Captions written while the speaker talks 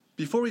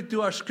Before we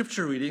do our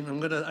scripture reading,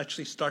 I'm going to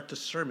actually start the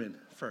sermon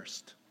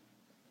first.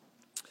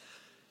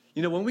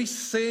 You know, when we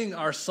sing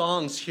our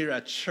songs here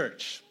at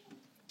church,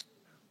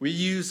 we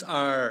use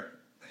our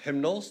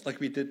hymnals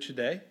like we did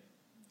today,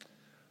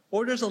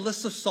 or there's a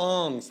list of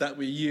songs that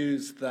we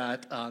use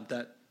that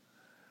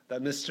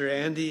Mr.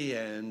 Andy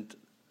and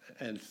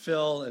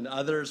Phil and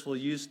others will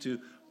use to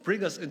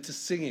bring us into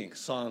singing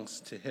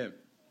songs to him.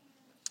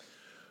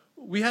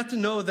 We have to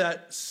know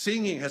that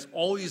singing has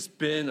always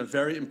been a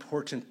very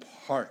important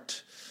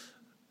part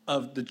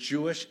of the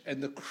Jewish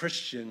and the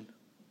Christian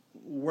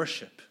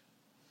worship.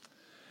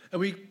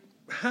 And we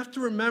have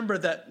to remember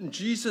that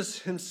Jesus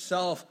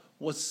himself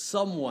was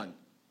someone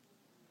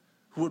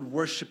who would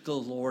worship the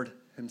Lord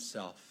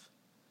himself.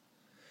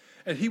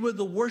 And he would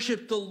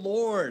worship the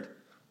Lord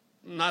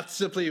not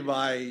simply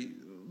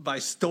by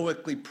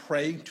stoically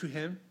praying to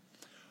him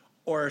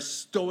or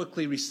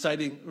stoically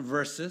reciting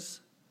verses,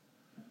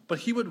 but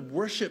he would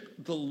worship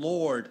the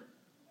Lord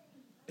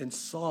in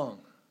song.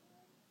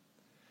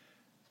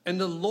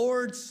 And the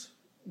Lord's,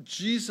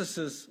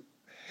 Jesus'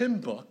 hymn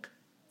book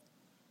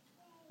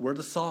were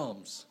the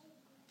Psalms.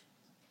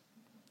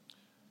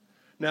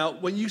 Now,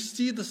 when you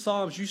see the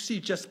Psalms, you see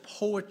just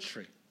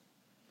poetry.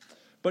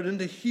 But in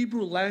the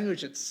Hebrew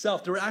language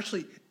itself, there are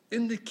actually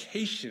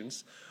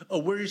indications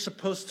of where you're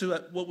supposed to,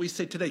 what we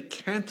say today,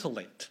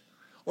 cantillate,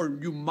 or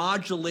you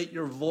modulate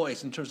your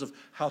voice in terms of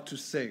how to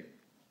sing.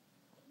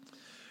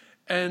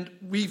 And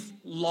we've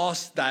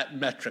lost that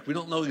metric. We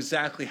don't know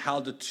exactly how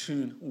the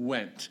tune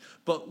went,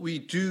 but we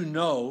do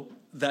know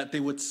that they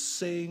would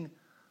sing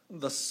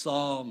the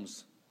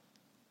Psalms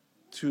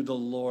to the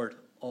Lord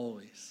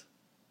always.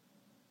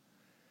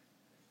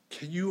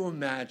 Can you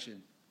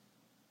imagine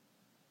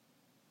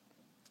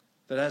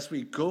that as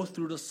we go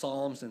through the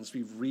Psalms and as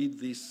we read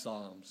these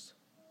Psalms,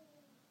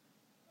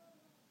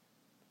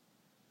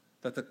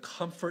 that the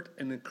comfort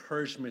and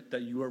encouragement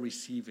that you are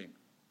receiving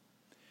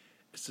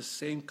is the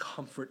same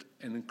comfort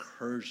and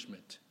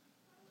encouragement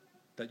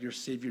that your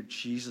Savior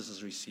Jesus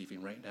is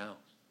receiving right now?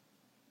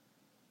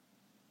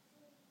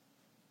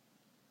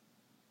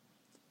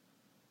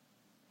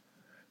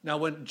 Now,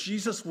 when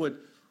Jesus would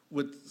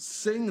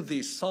sing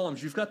these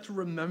psalms, we have to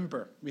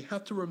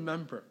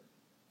remember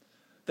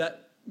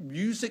that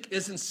music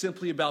isn't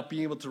simply about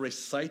being able to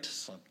recite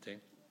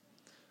something.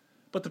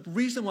 But the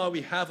reason why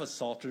we have a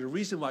psalter, the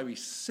reason why we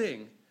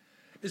sing,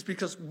 is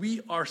because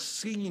we are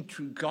singing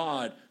to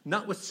God,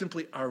 not with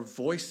simply our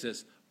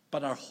voices,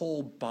 but our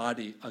whole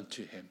body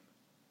unto him.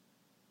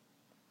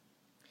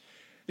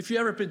 If you've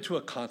ever been to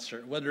a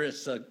concert, whether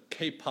it's a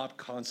K-pop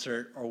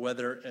concert or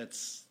whether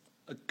it's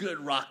a good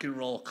rock and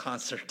roll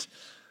concert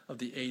of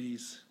the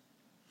 80s,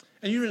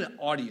 and you're in an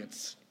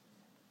audience,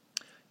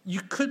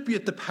 you could be a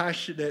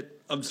passionate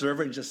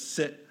observer and just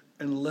sit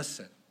and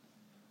listen.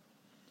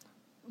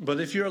 But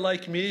if you're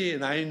like me,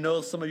 and I know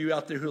some of you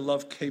out there who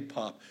love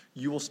K-pop,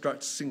 you will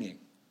start singing.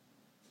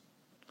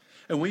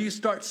 And when you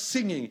start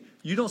singing,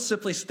 you don't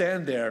simply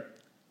stand there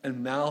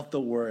and mouth the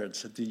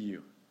words, do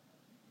you?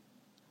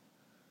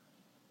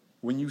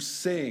 When you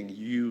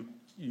sing,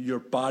 your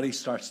body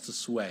starts to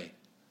sway.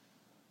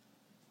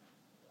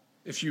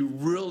 If you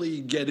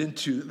really get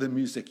into the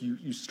music,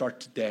 you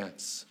start to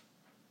dance.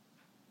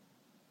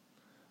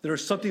 There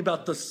is something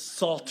about the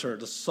Psalter,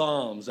 the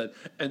Psalms,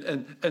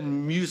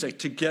 and music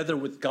together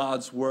with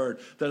God's Word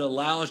that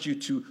allows you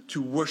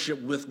to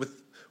worship with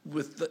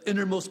the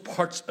innermost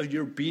parts of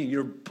your being.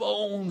 Your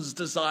bones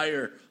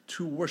desire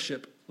to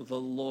worship the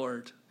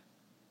Lord.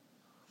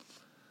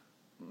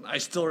 I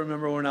still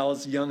remember when I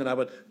was young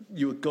and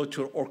you would go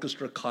to an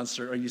orchestra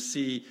concert, or you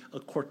see a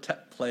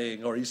quartet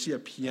playing, or you see a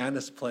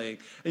pianist playing,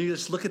 and you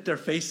just look at their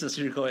faces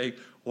and you're going,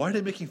 why are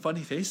they making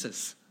funny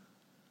faces?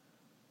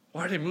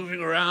 Why are they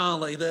moving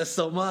around like this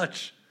so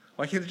much?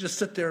 Why can't they just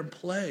sit there and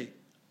play?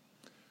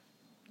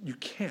 You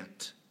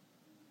can't.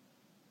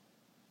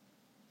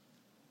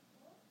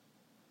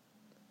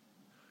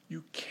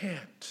 You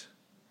can't.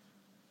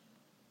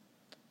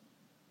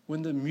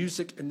 When the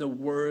music and the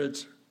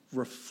words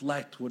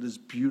reflect what is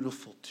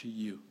beautiful to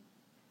you.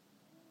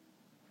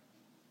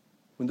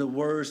 When the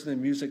words and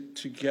the music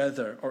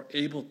together are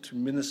able to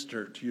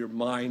minister to your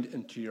mind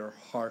and to your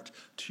heart,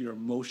 to your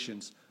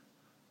emotions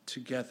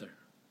together.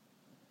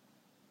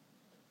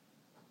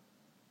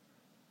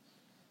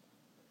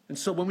 And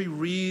so when we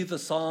read the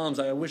Psalms,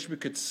 I wish we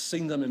could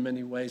sing them in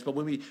many ways, but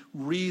when we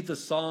read the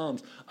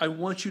Psalms, I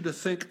want you to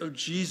think of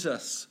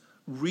Jesus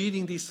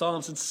reading these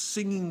Psalms and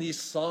singing these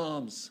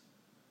Psalms.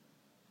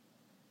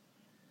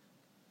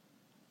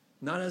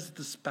 Not as a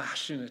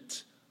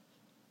dispassionate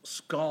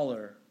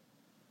scholar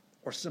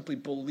or simply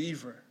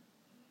believer,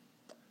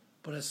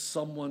 but as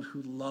someone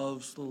who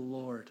loves the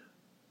Lord.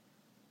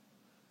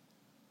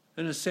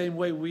 In the same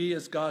way, we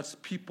as God's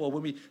people,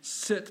 when we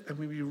sit and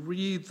when we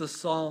read the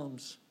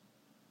Psalms,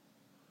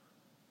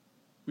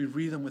 we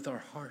read them with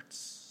our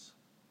hearts.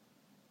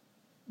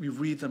 We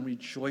read them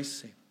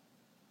rejoicing.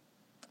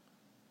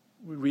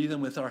 We read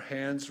them with our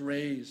hands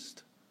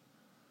raised.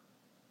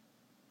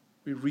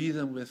 We read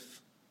them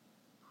with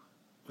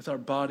our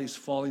bodies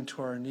falling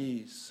to our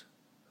knees.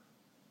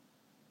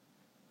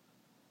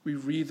 We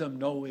read them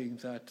knowing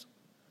that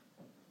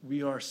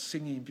we are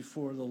singing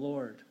before the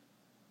Lord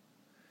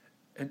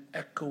and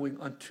echoing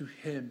unto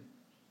him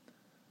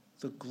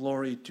the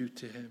glory due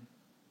to him.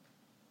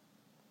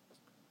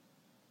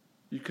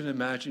 You can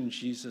imagine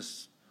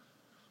Jesus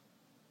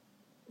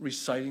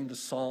reciting the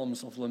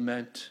Psalms of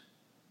lament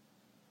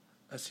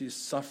as he is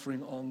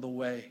suffering on the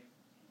way.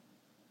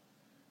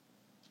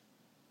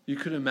 You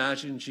could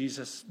imagine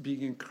Jesus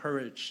being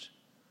encouraged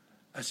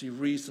as he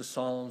reads the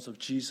Psalms of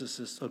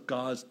of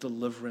God's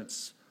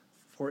deliverance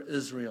for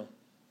Israel.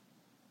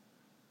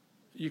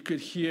 You could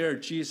hear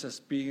Jesus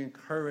being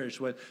encouraged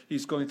when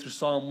he's going through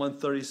Psalm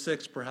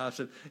 136, perhaps,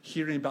 and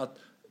hearing about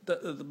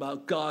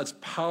God's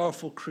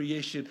powerful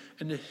creation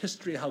and the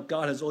history of how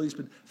God has always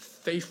been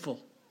faithful.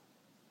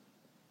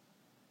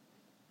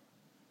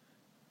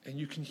 And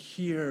you can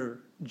hear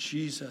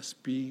Jesus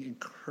being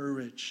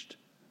encouraged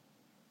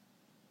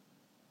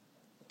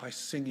by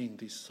singing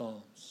these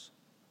psalms.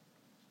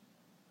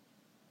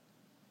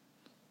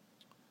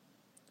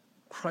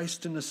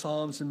 Christ in the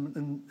Psalms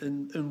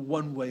in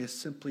one way is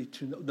simply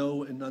to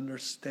know and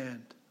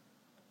understand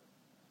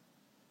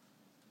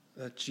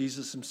that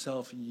Jesus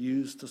himself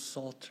used the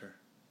Psalter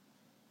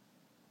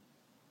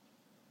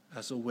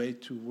as a way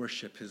to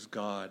worship his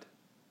God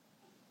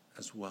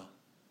as well.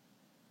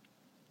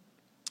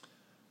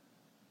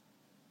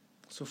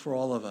 So for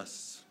all of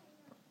us,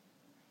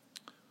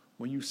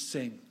 when you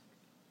sing,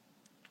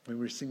 when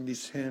we're singing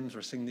these hymns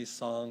or singing these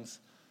songs,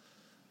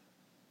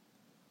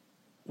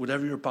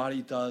 whatever your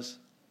body does,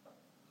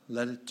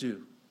 let it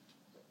do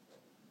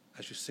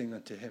as you sing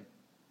unto him.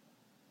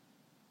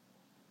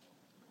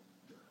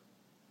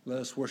 Let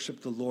us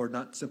worship the Lord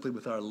not simply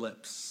with our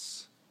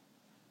lips,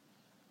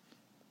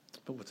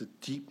 but with the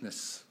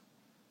deepness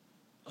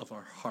of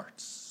our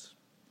hearts.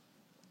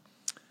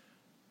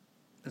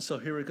 And so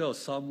here we go,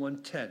 Psalm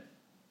 110.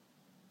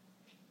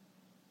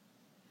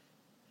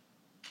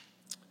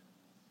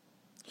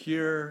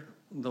 Hear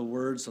the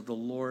words of the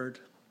Lord.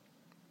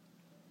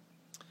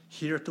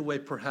 Hear it the way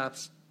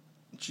perhaps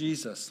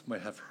Jesus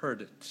might have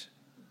heard it,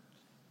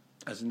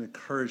 as an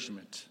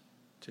encouragement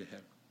to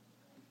him.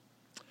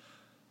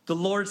 The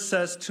Lord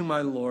says to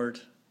my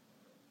Lord,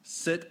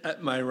 sit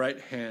at my right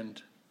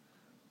hand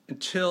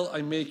until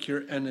I make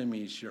your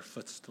enemies your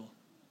footstool.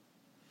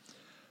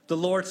 The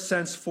Lord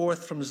sends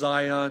forth from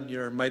Zion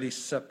your mighty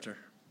scepter.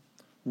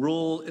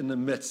 Rule in the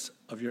midst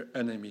of your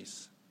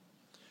enemies.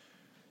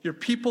 Your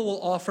people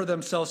will offer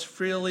themselves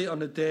freely on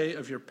the day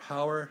of your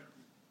power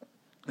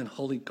and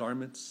holy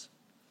garments.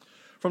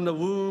 From the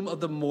womb of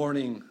the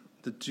morning,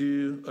 the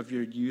dew of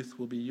your youth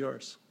will be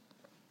yours.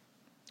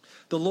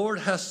 The Lord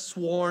has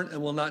sworn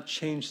and will not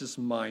change his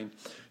mind.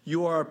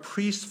 You are a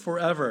priest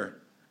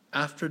forever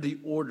after the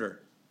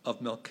order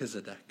of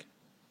Melchizedek.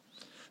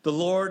 The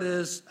Lord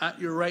is at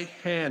your right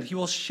hand. He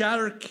will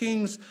shatter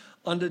kings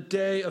on the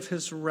day of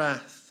his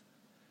wrath.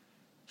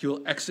 He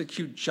will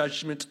execute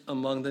judgment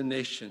among the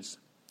nations,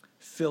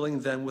 filling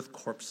them with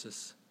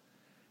corpses.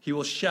 He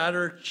will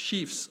shatter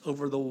chiefs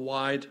over the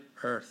wide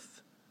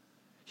earth.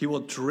 He will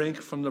drink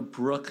from the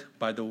brook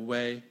by the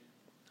way.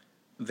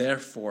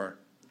 Therefore,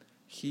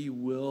 he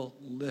will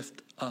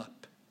lift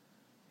up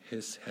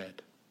his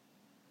head.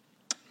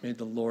 May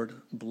the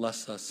Lord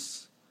bless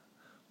us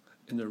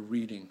in the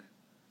reading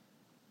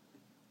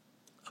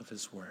of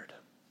his word.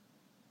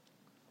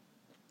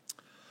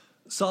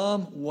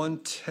 Psalm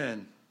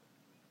 110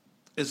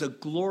 is a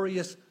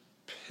glorious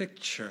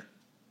picture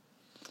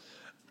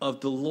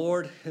of the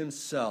Lord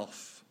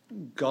himself,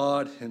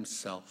 God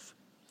himself,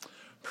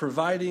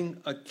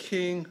 providing a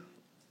king,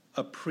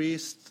 a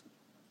priest,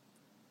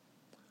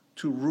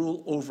 to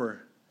rule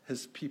over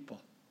his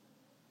people.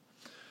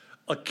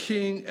 A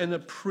king and a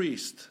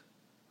priest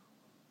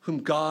whom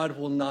God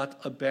will not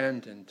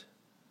abandon.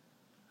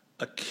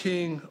 A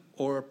king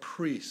or a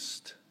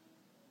priest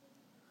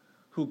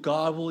who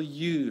God will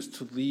use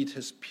to lead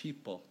his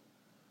people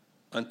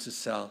unto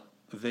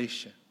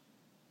salvation.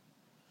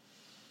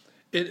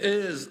 It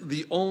is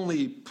the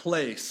only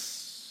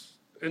place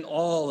in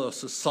all of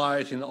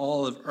society and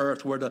all of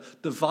earth where the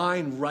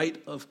divine right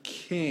of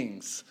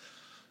kings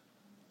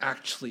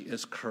actually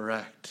is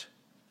correct.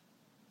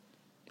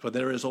 For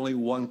there is only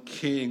one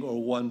king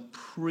or one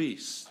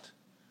priest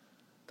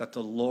that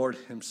the Lord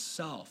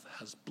himself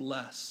has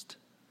blessed,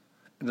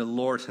 and the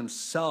Lord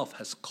himself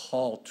has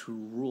called to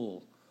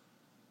rule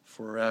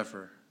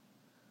forever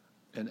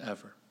and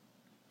ever.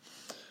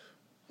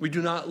 We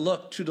do not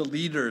look to the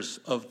leaders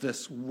of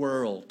this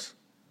world,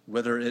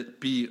 whether it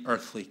be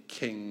earthly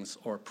kings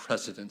or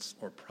presidents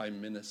or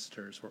prime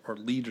ministers or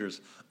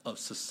leaders of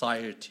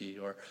society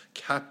or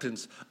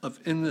captains of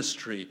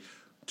industry,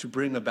 to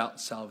bring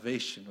about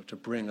salvation or to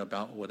bring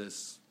about what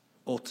is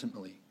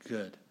ultimately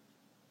good.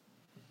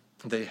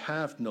 They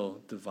have no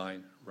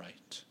divine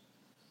right.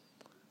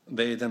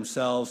 They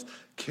themselves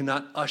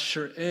cannot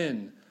usher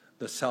in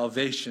the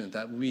salvation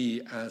that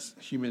we as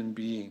human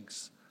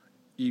beings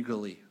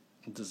eagerly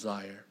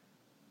desire.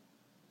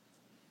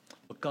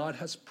 But God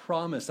has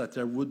promised that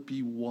there would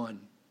be one,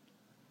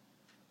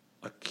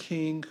 a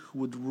king who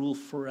would rule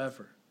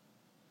forever,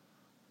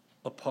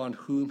 upon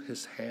whom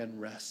his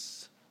hand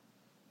rests,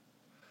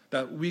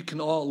 that we can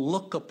all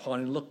look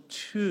upon and look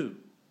to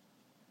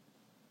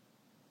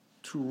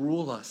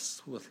rule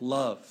us with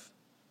love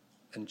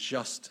and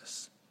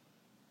justice,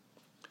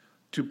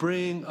 to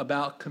bring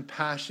about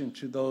compassion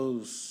to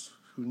those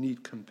who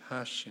need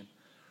compassion,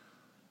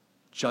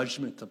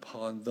 judgment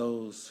upon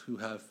those who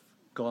have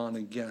gone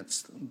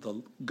against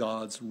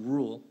God's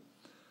rule,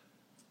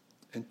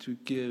 and to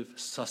give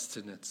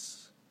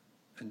sustenance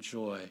and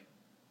joy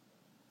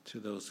to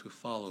those who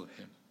follow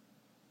him.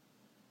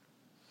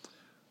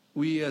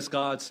 We as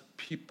God's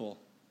people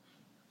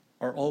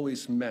are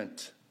always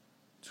meant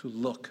to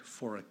look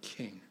for a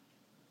king,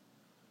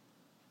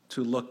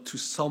 to look to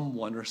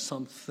someone or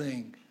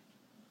something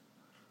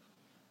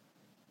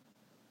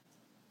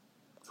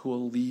who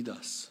will lead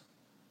us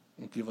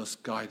and give us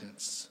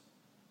guidance,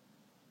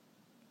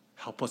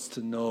 help us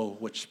to know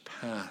which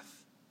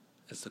path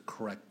is the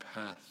correct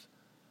path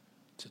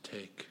to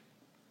take.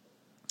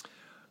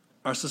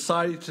 Our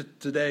society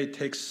today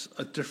takes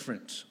a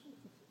different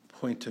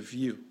point of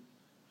view.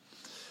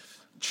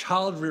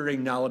 Child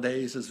rearing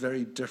nowadays is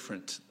very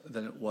different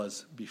than it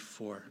was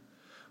before.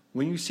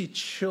 When you see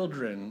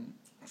children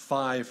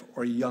 5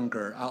 or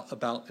younger out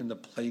about in the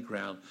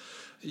playground,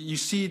 you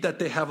see that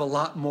they have a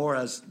lot more,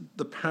 as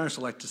the parents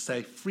like to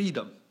say,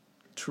 freedom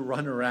to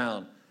run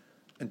around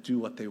and do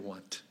what they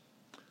want.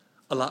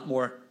 A lot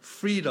more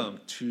freedom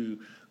to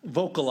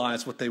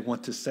vocalize what they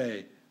want to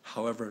say,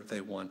 however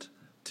they want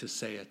to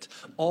say it.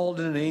 All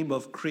in the name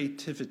of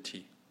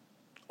creativity.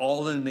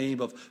 All in the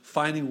name of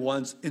finding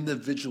one's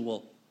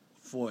individual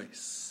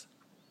voice.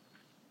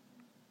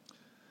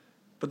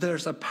 But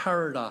there's a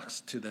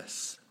paradox to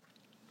this.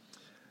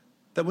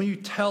 That when you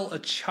tell a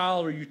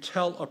child or you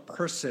tell a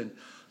person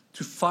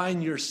to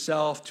find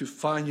yourself, to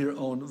find your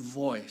own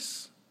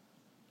voice,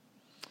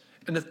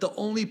 and if the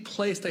only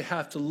place they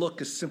have to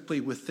look is simply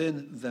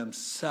within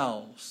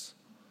themselves,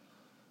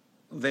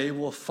 they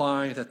will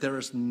find that there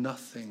is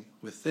nothing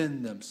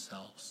within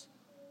themselves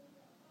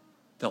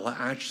that will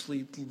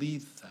actually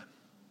lead them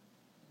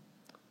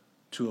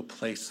to a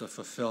place of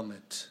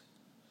fulfillment.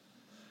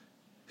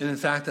 And in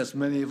fact, as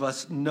many of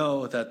us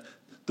know, that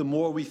the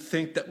more we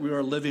think that we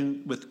are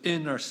living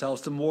within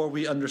ourselves, the more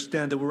we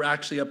understand that we're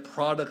actually a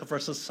product of our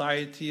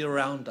society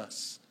around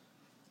us.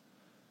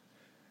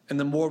 And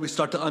the more we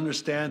start to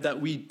understand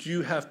that we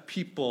do have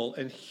people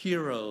and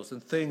heroes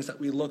and things that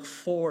we look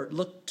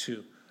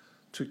to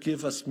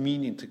give us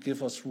meaning, to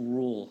give us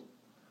rule,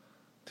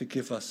 to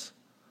give us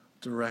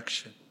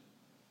direction.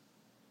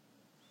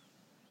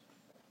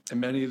 And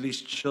many of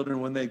these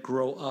children, when they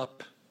grow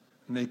up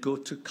and they go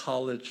to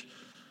college,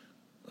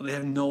 they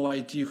have no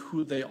idea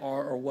who they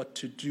are or what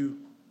to do,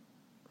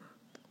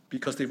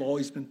 because they've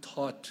always been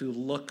taught to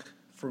look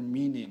for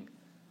meaning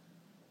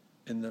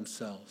in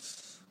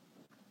themselves.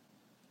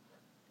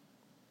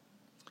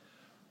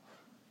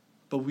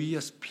 But we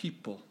as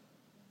people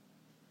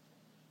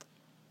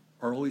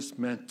are always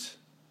meant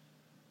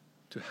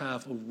to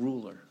have a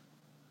ruler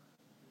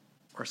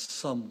or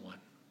someone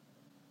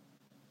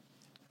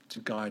to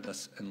guide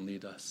us and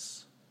lead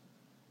us.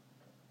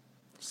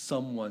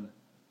 Someone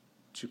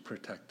to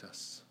protect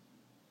us.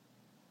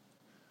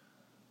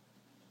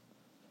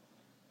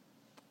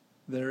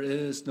 There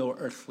is no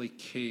earthly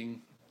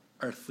king,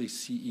 earthly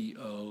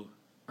CEO,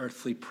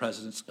 earthly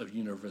presidents of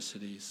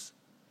universities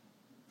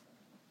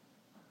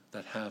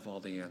that have all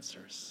the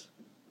answers.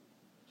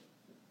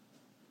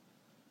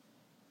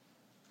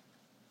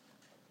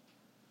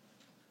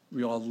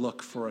 We all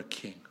look for a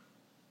king.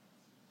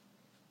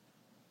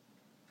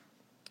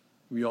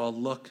 We all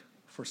look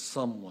for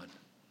someone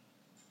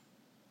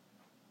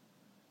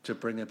to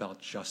bring about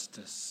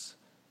justice,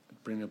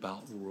 bring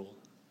about rule.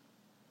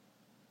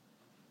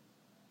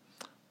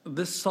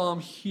 This psalm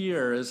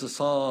here is a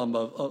psalm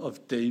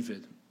of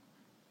David.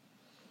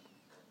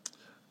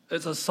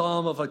 It's a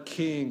psalm of a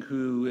king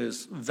who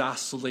is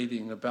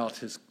vacillating about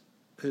his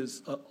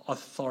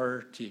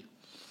authority.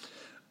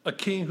 A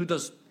king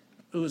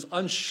who is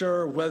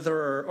unsure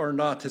whether or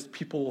not his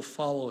people will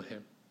follow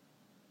him.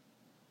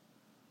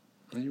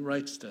 And he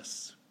writes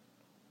this,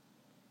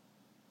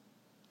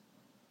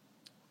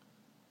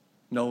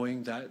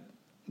 knowing that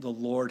the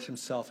Lord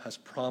himself has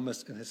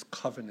promised in his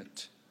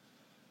covenant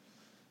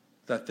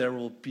that there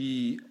will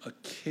be a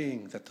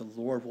king that the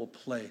Lord will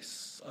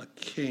place, a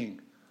king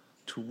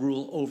to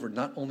rule over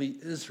not only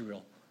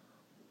Israel,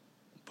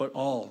 but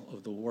all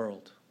of the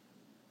world.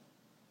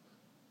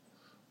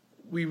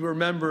 We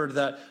remember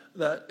that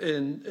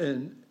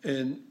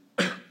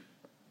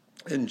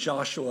in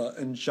Joshua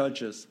and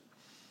Judges,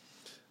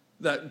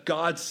 that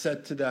God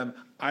said to them,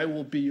 I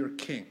will be your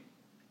king.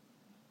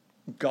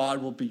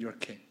 God will be your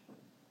king.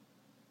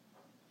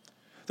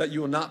 That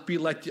you will not be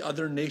like the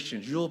other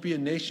nations. You will be a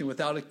nation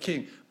without a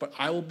king, but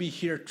I will be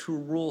here to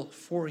rule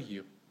for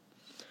you.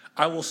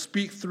 I will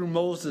speak through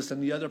Moses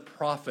and the other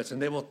prophets,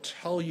 and they will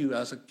tell you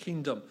as a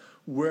kingdom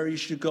where you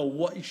should go,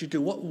 what you should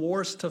do, what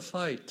wars to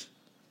fight.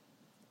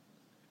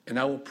 And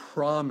I will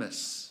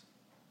promise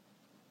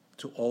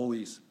to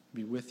always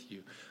be with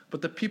you.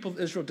 But the people of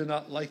Israel did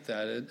not like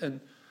that.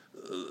 And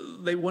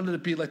they wanted to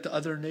be like the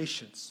other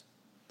nations.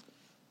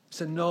 He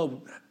said,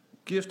 no,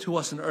 give to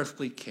us an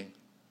earthly king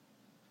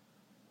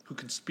who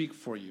can speak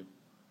for you.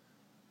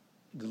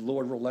 The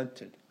Lord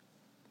relented.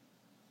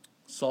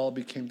 Saul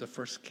became the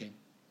first king.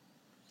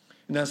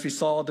 And as we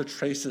saw the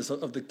traces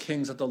of the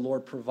kings that the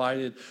Lord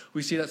provided,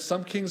 we see that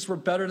some kings were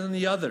better than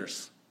the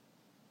others.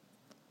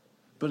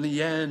 But in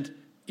the end,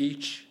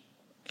 each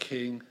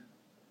king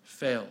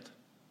failed.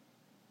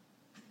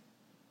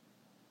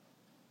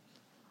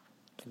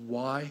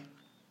 Why?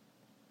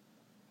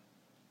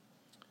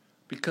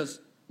 Because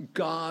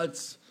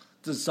God's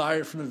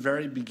desire from the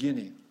very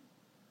beginning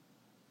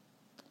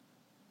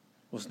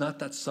was not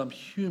that some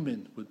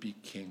human would be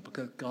king, but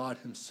that God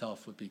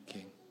himself would be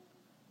king.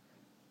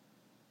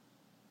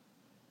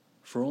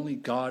 For only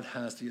God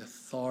has the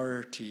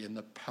authority and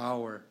the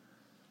power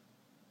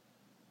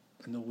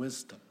and the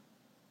wisdom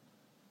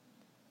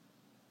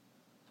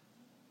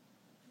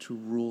to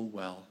rule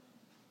well.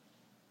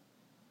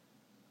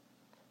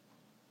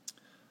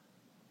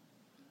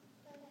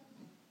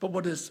 But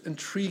what is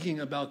intriguing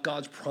about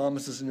God's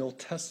promises in the Old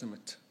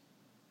Testament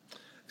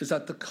is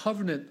that the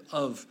covenant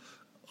of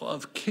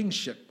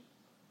kingship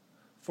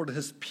for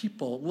his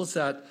people was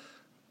that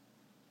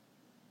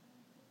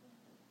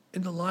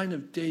in the line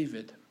of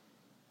David,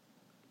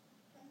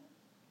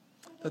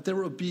 that there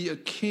would be a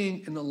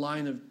king in the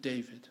line of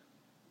David,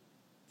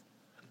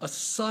 a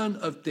son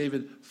of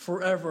David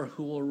forever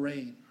who will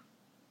reign.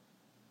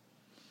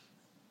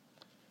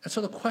 And so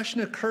the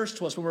question occurs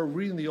to us when we're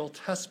reading the Old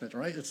Testament,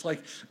 right? It's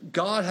like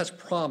God has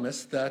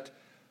promised that,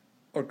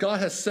 or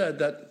God has said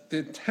that the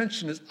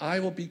intention is, I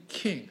will be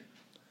king.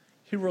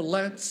 He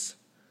relents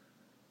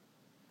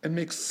and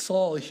makes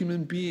Saul, a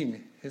human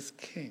being, his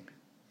king.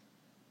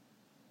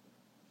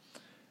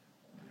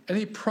 And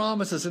he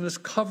promises in his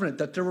covenant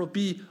that there will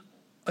be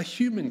a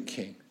human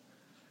king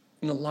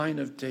in the line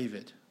of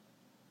David.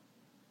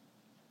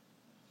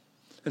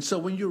 And so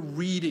when you're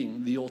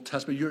reading the Old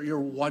Testament, you're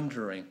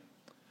wondering,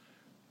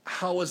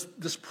 how is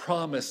this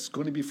promise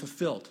going to be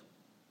fulfilled?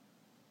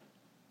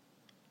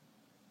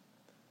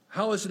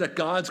 How is it that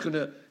God's going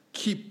to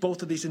keep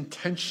both of these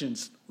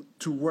intentions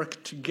to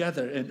work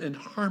together in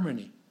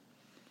harmony?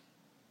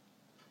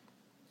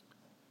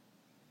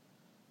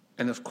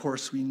 And of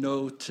course, we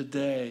know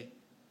today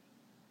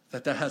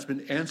that has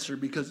been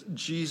answered because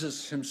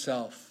Jesus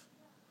himself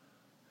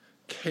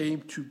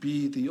came to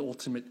be the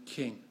ultimate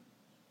king.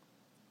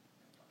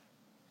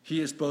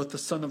 He is both the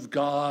Son of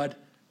God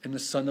and the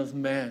Son of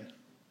Man.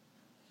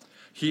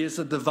 He is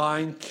a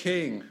divine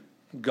king,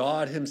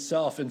 God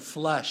himself in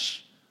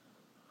flesh,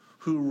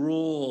 who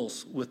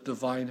rules with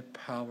divine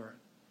power.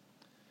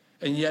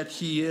 And yet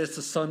he is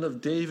the Son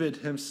of David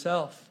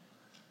himself,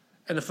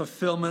 and a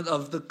fulfillment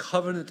of the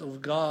covenant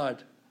of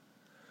God,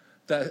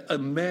 that a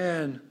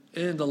man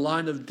in the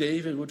line of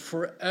David would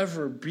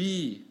forever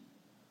be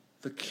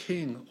the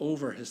king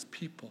over his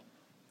people.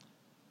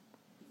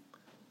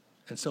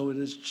 And so it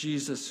is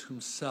Jesus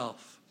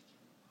himself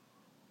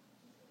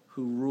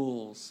who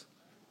rules,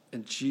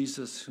 and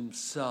Jesus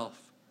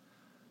himself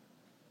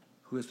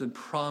who has been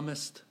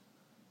promised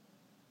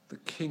the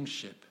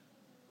kingship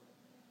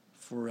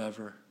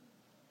forever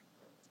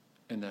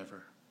and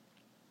ever.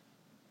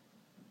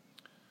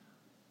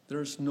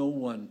 There is no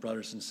one,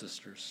 brothers and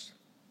sisters,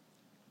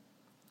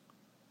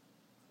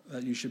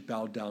 that you should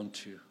bow down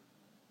to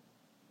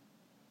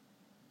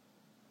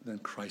than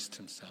Christ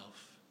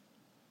himself.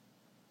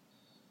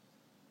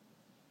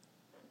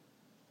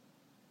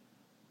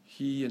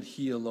 He and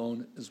he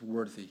alone is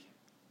worthy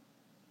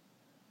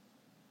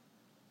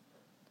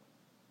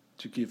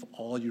to give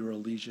all your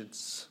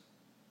allegiance.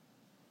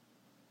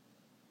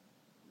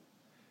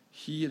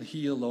 He and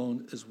he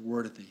alone is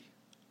worthy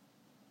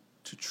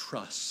to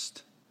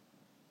trust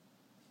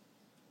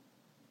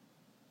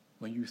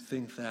when you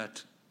think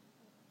that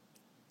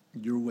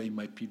your way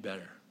might be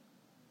better.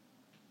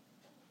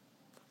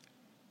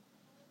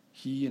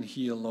 He and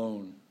he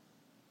alone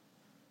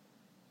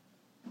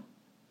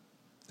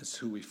is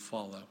who we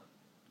follow.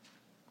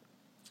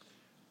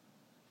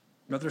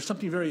 Now, there's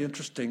something very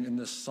interesting in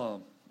this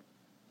psalm.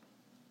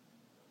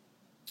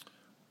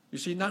 You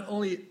see, not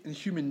only in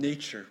human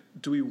nature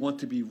do we want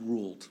to be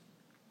ruled,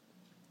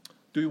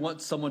 do we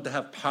want someone to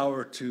have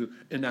power to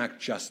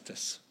enact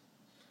justice?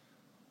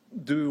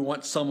 Do we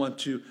want someone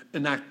to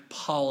enact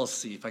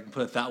policy, if I can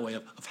put it that way,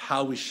 of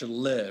how we should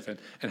live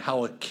and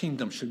how a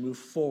kingdom should move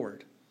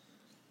forward?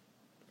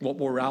 What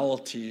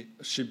morality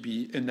should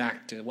be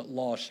enacted, what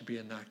laws should be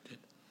enacted.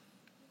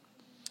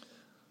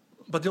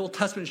 But the Old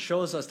Testament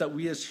shows us that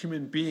we as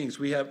human beings,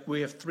 we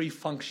have three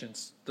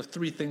functions, the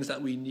three things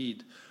that we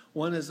need.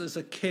 One is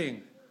a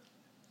king.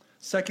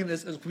 Second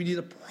is we need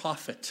a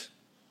prophet.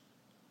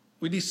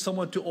 We need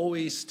someone to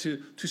always to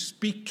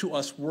speak to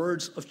us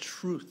words of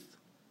truth.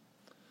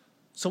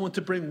 Someone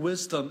to bring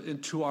wisdom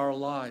into our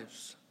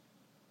lives.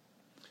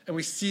 And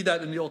we see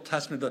that in the Old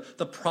Testament,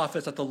 the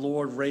prophets that the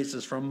Lord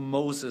raises from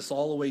Moses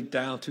all the way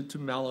down to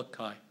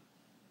Malachi.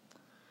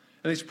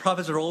 And these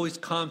prophets are always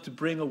come to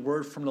bring a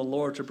word from the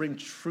Lord, to bring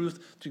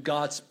truth to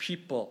God's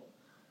people,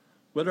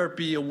 whether it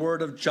be a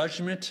word of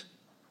judgment,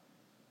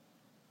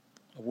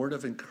 a word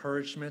of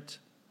encouragement,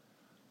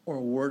 or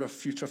a word of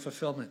future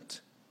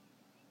fulfillment.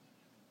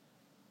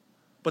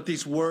 But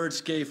these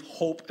words gave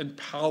hope and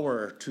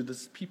power to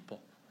this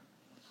people.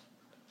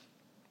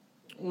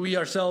 We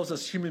ourselves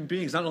as human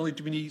beings, not only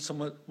do we need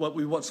someone, what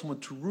we want someone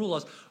to rule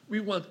us,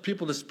 we want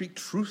people to speak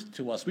truth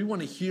to us. We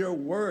want to hear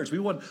words. We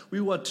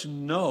want to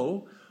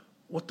know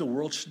what the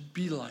world should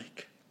be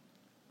like.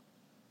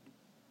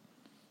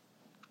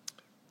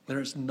 There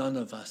is none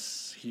of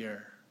us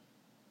here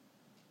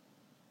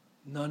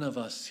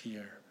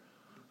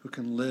who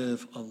can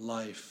live a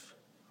life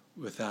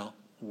without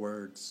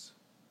words,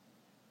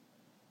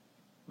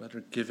 whether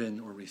given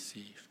or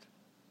received.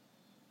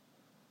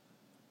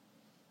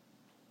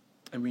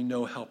 And we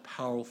know how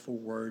powerful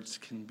words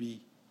can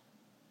be.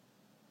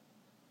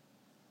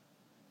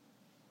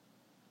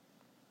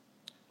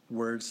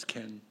 Words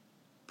can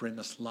bring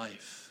us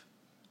life.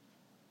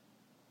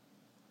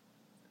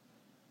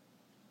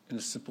 And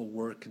a simple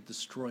word can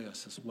destroy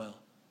us as well.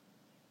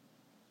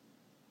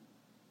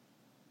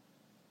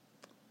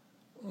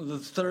 The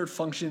third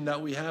function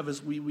that we have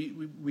is we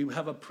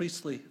have a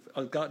priestly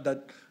God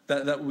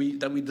that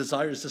we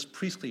desire is this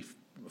priestly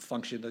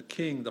function: the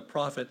king, the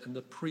prophet, and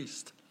the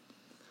priest.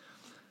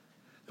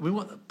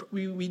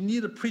 We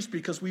need a priest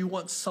because we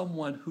want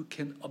someone who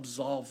can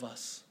absolve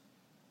us,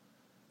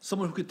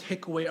 someone who could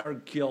take away our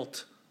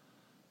guilt,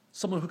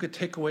 someone who could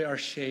take away our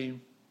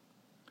shame,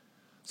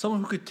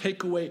 someone who could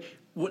take away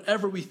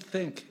whatever we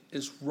think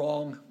is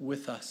wrong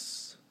with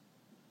us.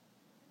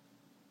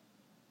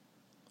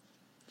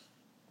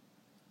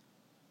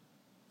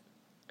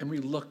 And we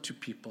look to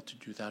people to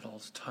do that all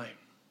the time.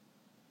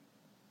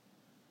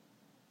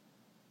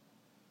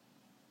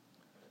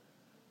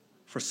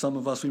 For some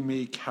of us, we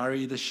may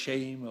carry the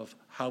shame of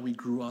how we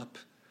grew up.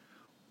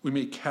 We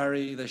may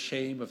carry the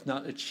shame of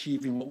not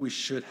achieving what we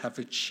should have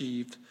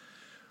achieved.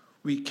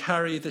 We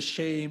carry the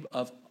shame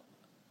of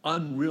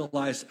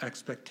unrealized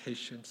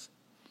expectations.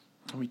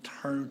 And we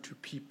turn to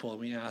people and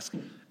we ask,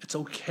 it's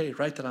okay,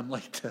 right, that I'm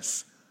like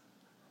this?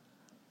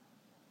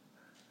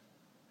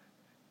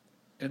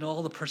 And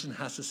all the person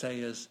has to say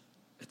is,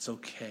 it's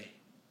okay.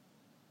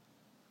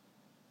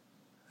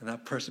 And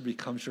that person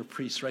becomes your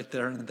priest right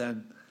there and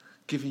then,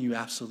 giving you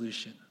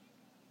absolution.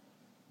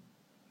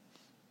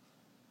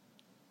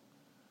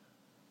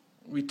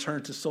 We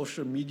turn to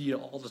social media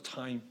all the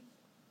time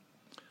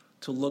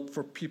to look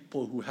for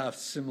people who have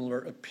similar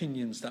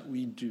opinions that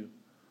we do.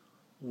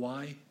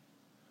 Why?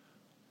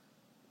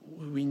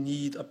 We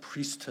need a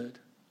priesthood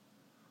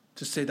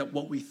to say that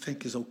what we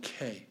think is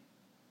okay.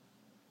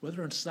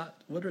 Whether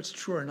it's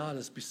true or not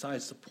is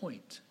besides the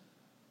point.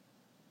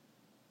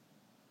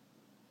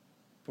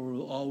 But we're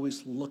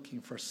always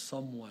looking for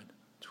someone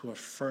to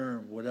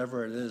affirm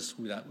whatever it is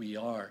that we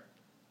are.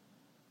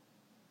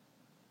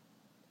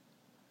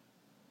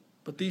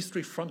 But these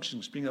three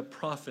functions, being a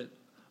prophet,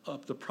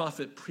 the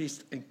prophet,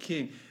 priest, and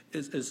king,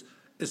 is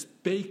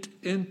baked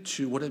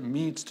into what it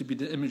means to be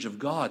the image of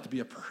God, to be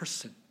a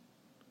person.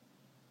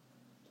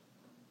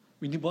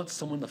 We want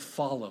someone to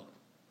follow.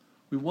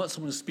 We want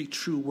someone to speak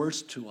true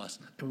words to us,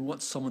 and we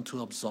want someone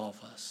to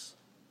absolve us.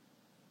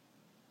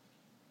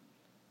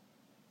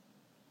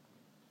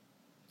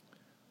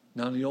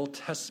 Now, in the Old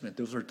Testament,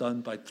 those are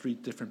done by three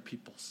different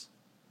peoples.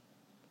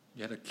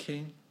 You had a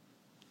king,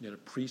 you had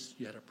a priest,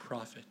 you had a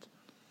prophet.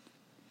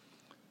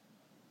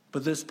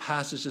 But this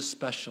passage is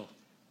special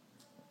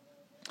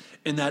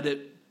in that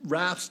it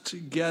wraps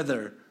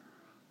together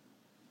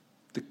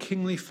the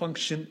kingly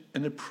function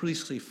and the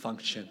priestly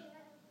function.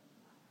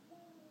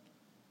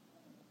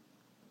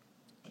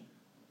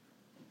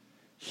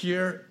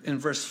 Here in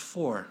verse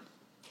 4,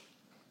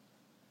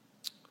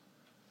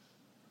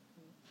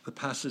 the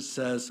passage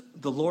says,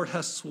 "The Lord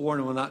has sworn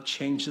and will not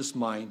change his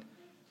mind.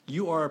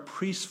 You are a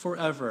priest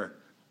forever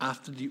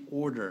after the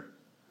order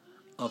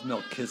of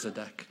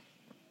Melchizedek."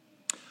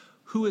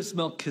 Who is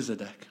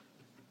Melchizedek?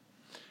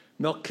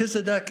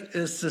 Melchizedek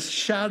is this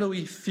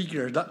shadowy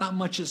figure. Not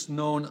much is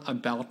known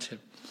about him.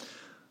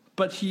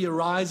 But he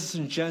arises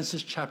in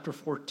Genesis chapter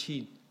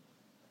 14.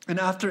 And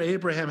after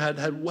Abraham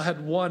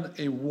had won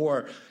a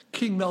war,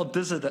 King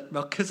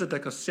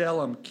Melchizedek of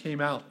Salem came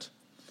out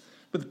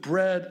with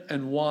bread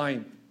and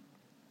wine.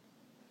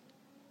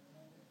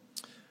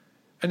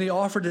 And he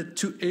offered it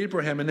to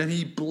Abraham, and then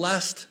he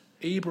blessed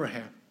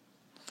Abraham.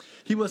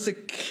 He was a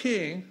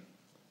king,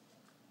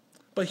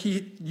 but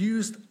he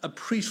used a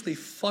priestly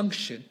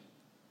function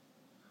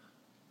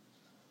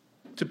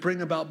to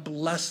bring about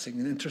blessing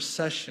and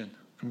intercession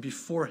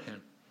before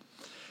him.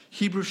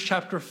 Hebrews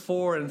chapter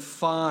 4 and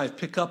 5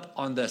 pick up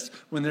on this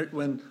when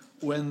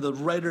the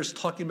writer's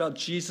talking about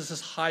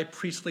Jesus' high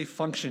priestly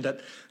function,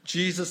 that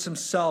Jesus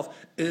himself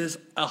is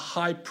a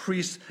high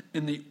priest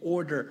in the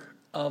order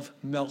of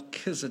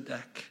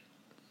Melchizedek.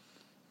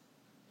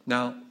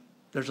 Now,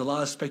 there's a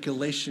lot of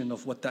speculation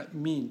of what that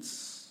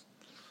means.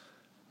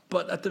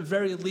 But at the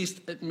very least,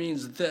 it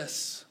means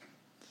this: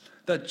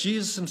 that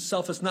Jesus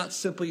himself is not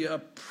simply a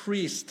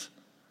priest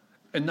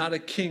and not a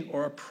king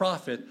or a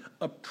prophet,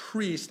 a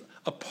priest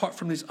apart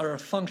from these other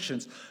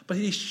functions. But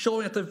he's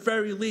showing at the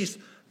very least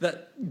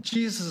that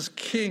Jesus is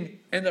king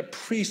and a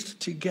priest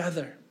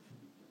together.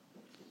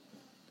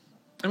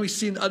 And we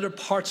see in other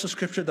parts of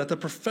Scripture that the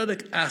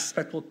prophetic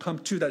aspect will come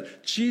too,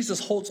 that Jesus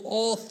holds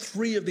all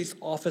three of these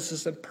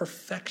offices in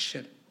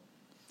perfection.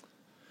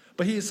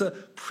 But he is a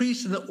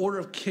priest in the order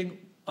of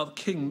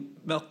King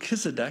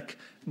Melchizedek,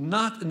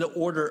 not in the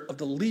order of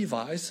the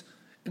Levites,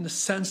 in the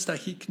sense that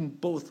he can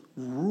both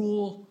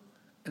rule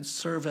and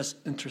serve as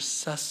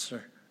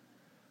intercessor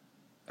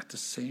at the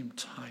same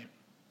time.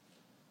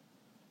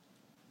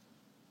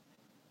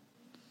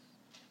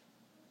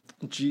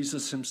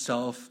 Jesus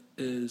himself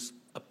is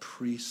a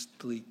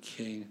priestly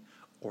king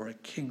or a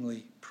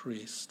kingly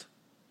priest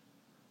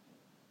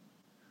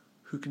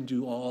who can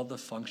do all the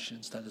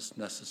functions that is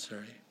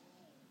necessary.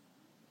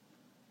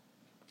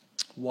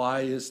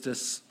 Why is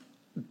this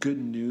good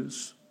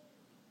news?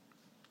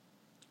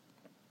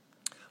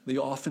 They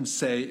often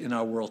say in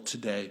our world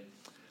today,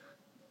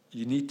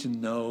 you need to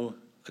know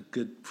a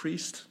good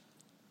priest,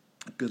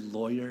 a good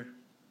lawyer,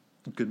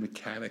 a good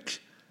mechanic,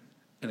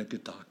 and a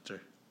good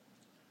doctor.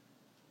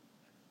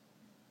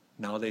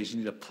 Nowadays, you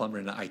need a plumber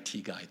and an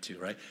IT guy too,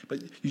 right?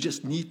 But you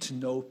just need to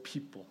know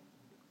people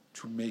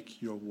to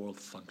make your world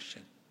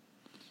function.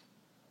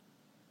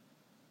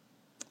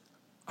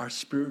 Our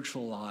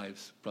spiritual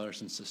lives,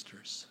 brothers and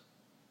sisters,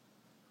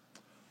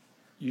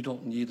 you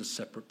don't need a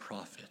separate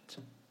prophet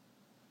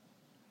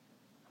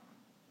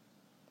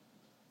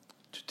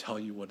to tell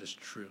you what is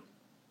true.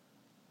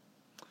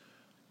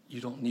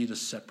 You don't need a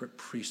separate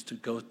priest to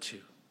go to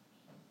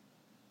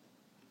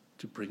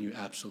bring you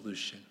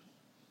absolution.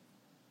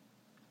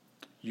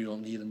 You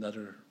don't need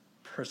another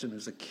person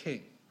who's a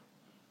king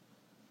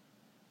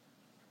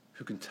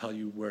who can tell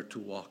you where to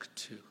walk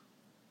to.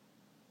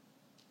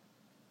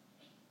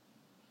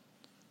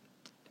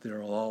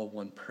 They're all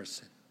one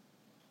person.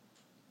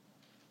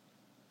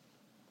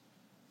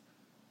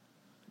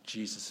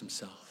 Jesus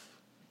himself.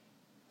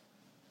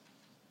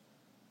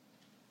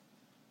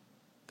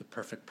 The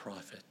perfect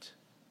prophet.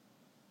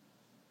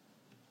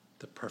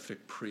 The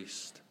perfect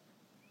priest.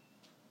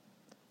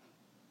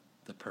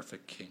 The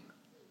perfect king.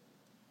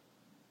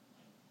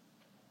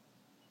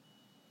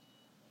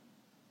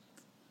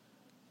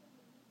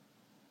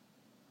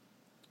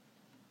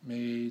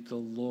 May the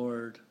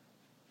Lord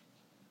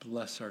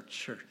bless our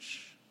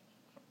church.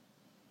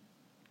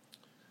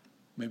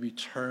 May we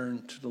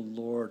turn to the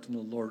Lord and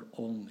the Lord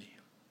only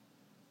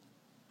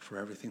for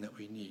everything that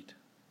we need.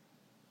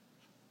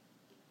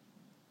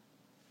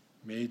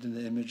 Made in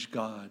the image of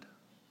God,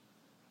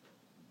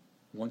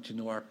 want to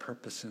know our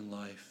purpose in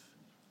life.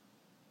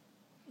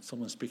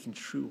 Someone speaking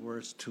true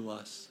words to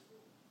us.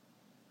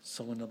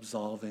 Someone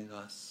absolving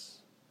us.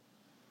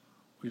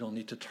 We don't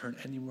need to turn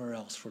anywhere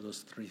else for those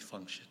three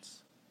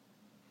functions.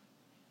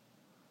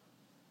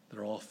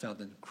 They're all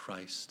found in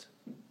Christ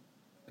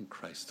and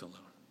Christ alone.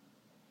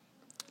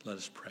 Let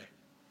us pray.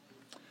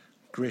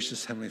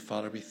 Gracious Heavenly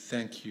Father, we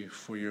thank you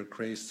for your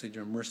grace and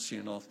your mercy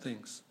in all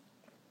things.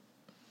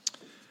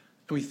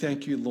 And we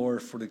thank you,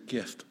 Lord, for the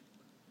gift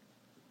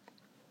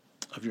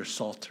of your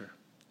Psalter,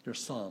 your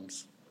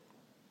Psalms.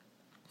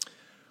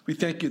 We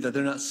thank you that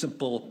they're not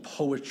simple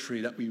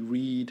poetry that we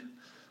read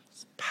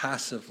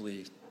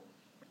passively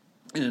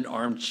in an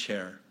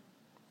armchair,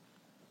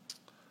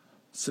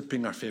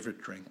 sipping our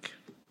favorite drink.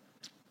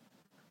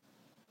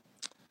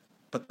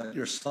 But that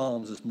your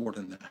Psalms is more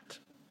than that.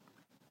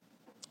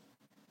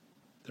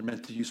 They're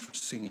meant to use for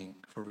singing,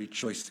 for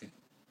rejoicing.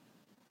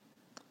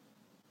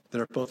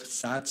 There are both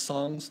sad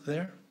songs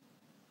there.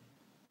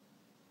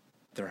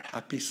 There are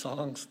happy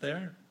songs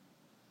there.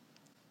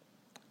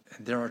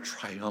 And there are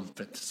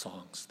triumphant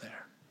songs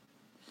there.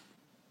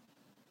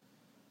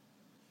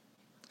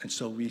 And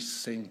so we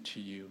sing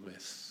to you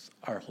with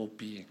our whole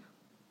being.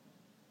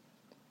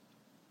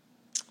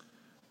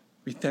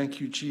 We thank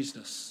you,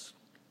 Jesus,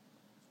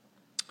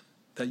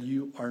 that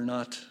you are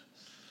not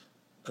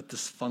a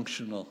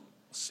dysfunctional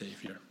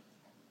Savior,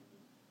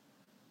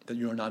 that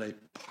you are not a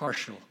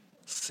partial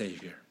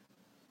Savior,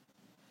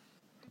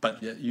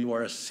 but yet you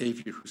are a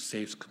Savior who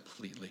saves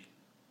completely.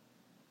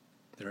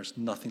 There is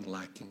nothing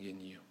lacking in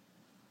you.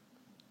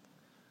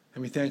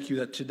 And we thank you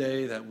that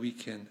today that we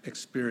can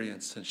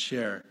experience and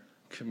share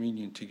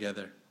communion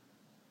together.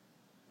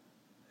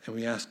 And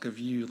we ask of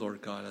you,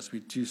 Lord God, as we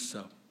do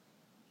so,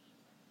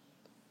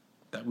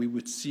 that we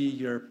would see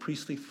your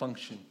priestly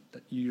function,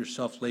 that you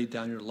yourself laid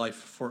down your life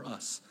for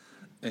us,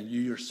 and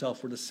you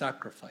yourself were the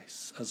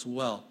sacrifice as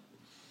well,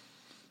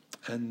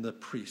 and the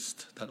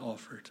priest that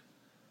offered.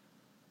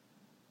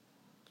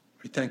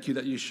 We thank you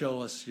that you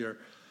show us your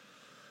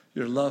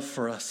love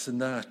for us in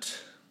that,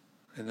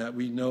 and that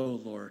we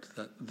know, Lord,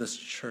 that this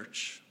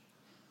church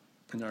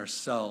and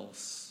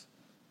ourselves,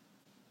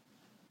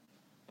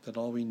 that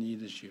all we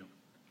need is you.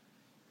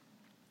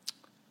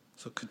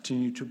 So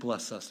continue to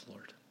bless us,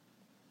 Lord.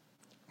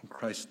 In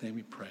Christ's name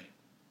we pray.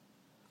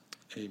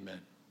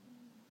 Amen.